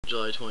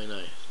July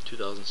 29th,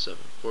 2007,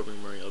 Fort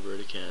McMurray,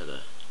 Alberta,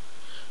 Canada.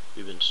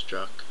 We've been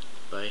struck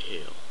by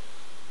hail.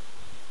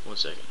 1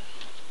 second.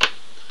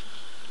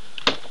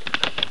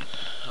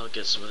 I'll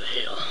get some of the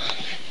hail.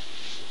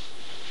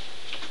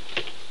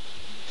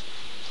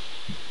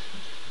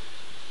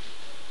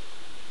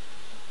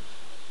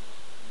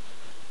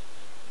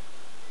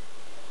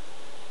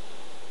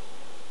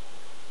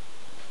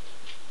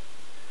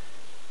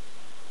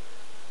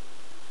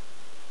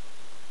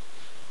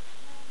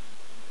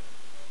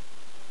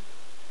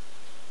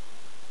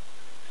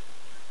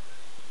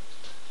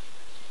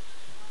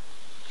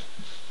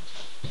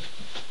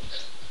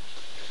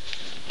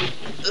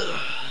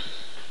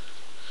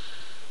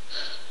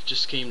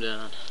 Just came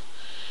down.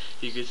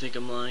 You could think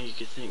I'm lying, you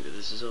could think that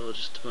this is all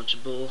just a bunch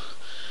of bull.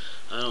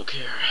 I don't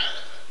care.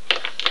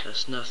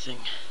 That's nothing.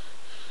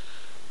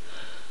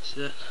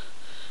 See that?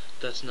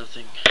 That's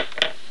nothing.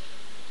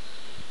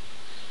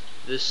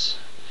 This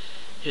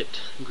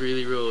hit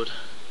Greeley Road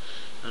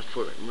on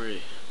Fort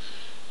McMurray.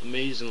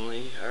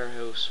 Amazingly, our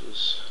house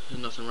was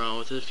nothing wrong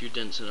with it, a few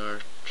dents in our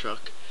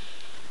truck.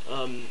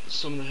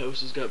 Some of the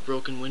houses got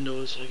broken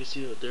windows, I can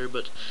see that there,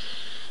 but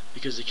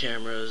because the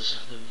cameras,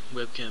 the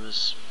webcam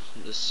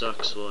this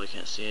sucks, well I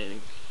can't see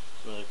anything.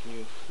 Well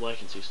I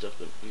can see stuff,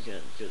 but you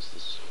can't because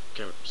this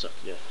camera sucks,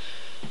 yeah.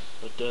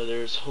 But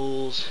there's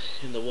holes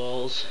in the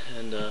walls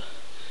and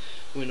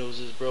windows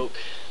is broke.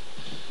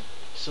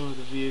 Some of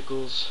the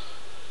vehicles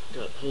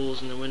got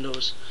holes in the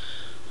windows.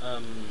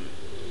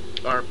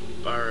 Our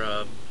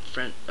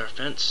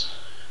fence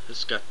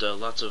has got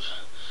lots of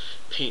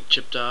paint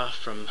chipped off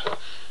from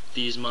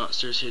these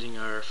monsters hitting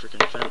our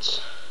freaking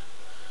fence.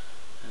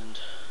 And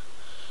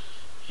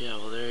yeah,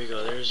 well there you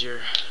go. There's your.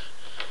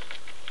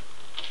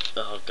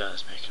 Oh god,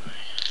 it's making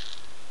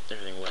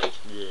everything wet.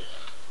 Yeah.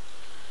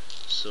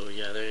 So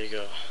yeah, there you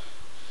go.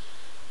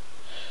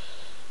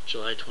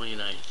 July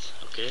 29th.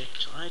 Okay,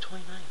 July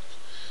 29th.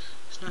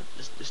 It's not.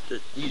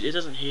 It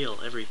doesn't hail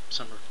every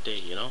summer day,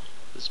 you know.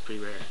 This is pretty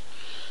rare.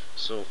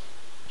 So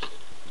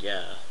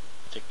yeah,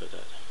 think about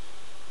that.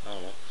 I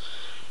don't know.